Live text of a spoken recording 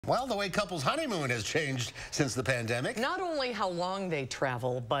Well, the way couples honeymoon has changed since the pandemic. Not only how long they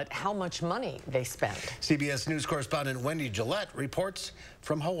travel, but how much money they spend. CBS News correspondent Wendy Gillette reports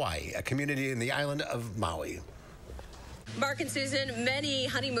from Hawaii, a community in the island of Maui. Mark and Susan, many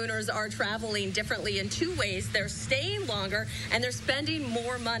honeymooners are traveling differently in two ways. They're staying longer and they're spending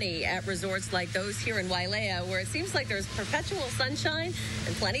more money at resorts like those here in Wailea, where it seems like there's perpetual sunshine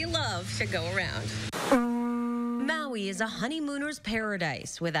and plenty of love to go around. Maui is a honeymooner's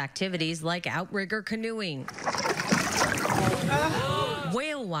paradise with activities like outrigger canoeing,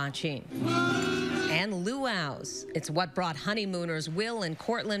 whale watching, and luau's. It's what brought honeymooners Will and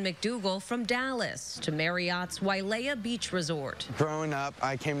Cortland McDougal from Dallas to Marriott's Wailea Beach Resort. Growing up,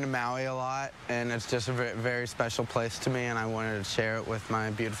 I came to Maui a lot, and it's just a very special place to me, and I wanted to share it with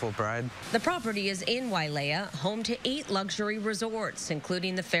my beautiful bride. The property is in Wailea, home to 8 luxury resorts,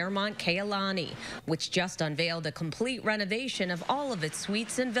 including the Fairmont Kealani, which just unveiled a complete renovation of all of its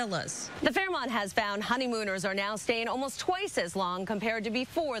suites and villas. The Fairmont has found honeymooners are now staying almost twice as long compared to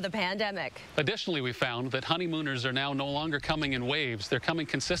before the pandemic. Additionally, we found that honeymooners are now no longer coming in waves. They're coming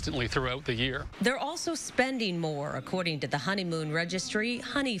consistently throughout the year. They're also spending more, according to the honeymoon registry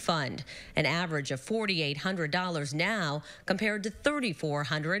Honey Fund, an average of $4,800 now compared to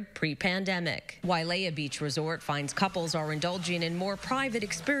 $3,400 pre-pandemic. Wailea Beach Resort finds couples are indulging in more private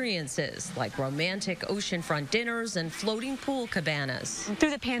experiences like romantic oceanfront dinners and floating pool cabanas. Through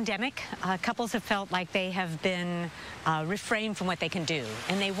the pandemic, couples have felt like they have been refrained from what they can do,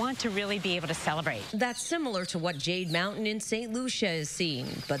 and they want to really be able to celebrate. That's similar to what Jade Mountain in St. Lucia is seeing,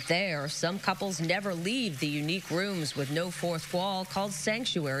 but there, some couples never leave the unique rooms with no fourth wall called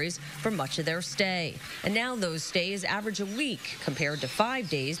sanctuaries for much of their stay. And now those stays average a week compared to 5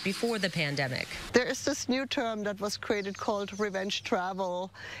 days before the pandemic. There is this new term that was created called revenge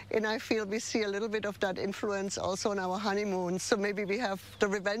travel, and I feel we see a little bit of that influence also on our honeymoon, so maybe we have the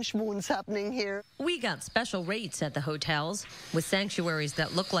revenge moons happening here. We got special rates at the hotels. With sanctuaries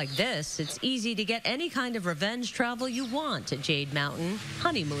that look like this, it's easy to get any kind of revenge travel you want at Jade Mountain,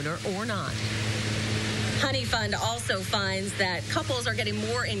 honeymooner or not. Honey Fund also finds that couples are getting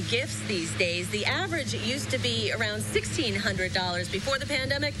more in gifts these days. The average used to be around $1,600 before the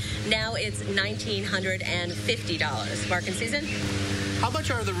pandemic. Now it's $1,950. Mark and Susan? How much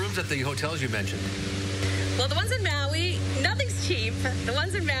are the rooms at the hotels you mentioned? Well, the ones in Maui, nothing's cheap. The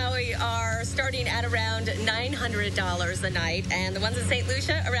ones in Maui are starting at around $900 a night, and the ones in St.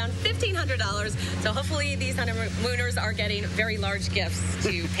 Lucia around $1,500. So hopefully these honeymooners are getting very large gifts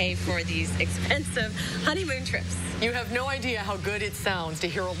to pay for these expensive honeymoon trips. You have no idea how good it sounds to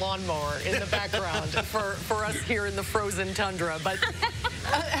hear a lawnmower in the background for us here in the frozen tundra. But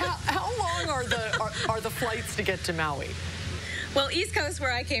how long are the flights to get to Maui? Well, East Coast,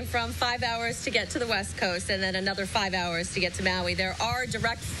 where I came from, 5 hours to get to the West Coast, and then another 5 hours to get to Maui. There are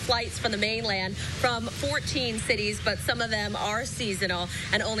direct flights from the mainland from 14 cities, but some of them are seasonal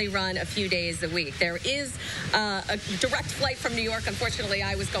and only run a few days a week. There is a direct flight from New York. Unfortunately,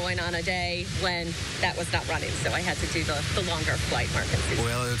 I was going on a day when that was not running, so I had to do the longer flight, Mark and Susan.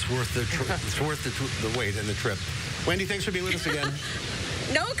 Well, it's worth the wait and the trip. Wendy, thanks for being with us again.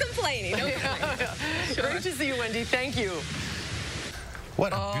 No complaining. No complaining. Sure. Great to see you, Wendy. Thank you.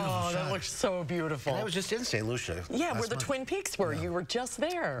 What a beautiful shot. That looks so beautiful. And I was just in St. Lucia. Yeah, where the Twin Peaks were. You were just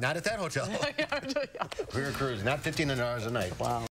there. Not at that hotel. We were cruising. Not $1,500 a night. Wow.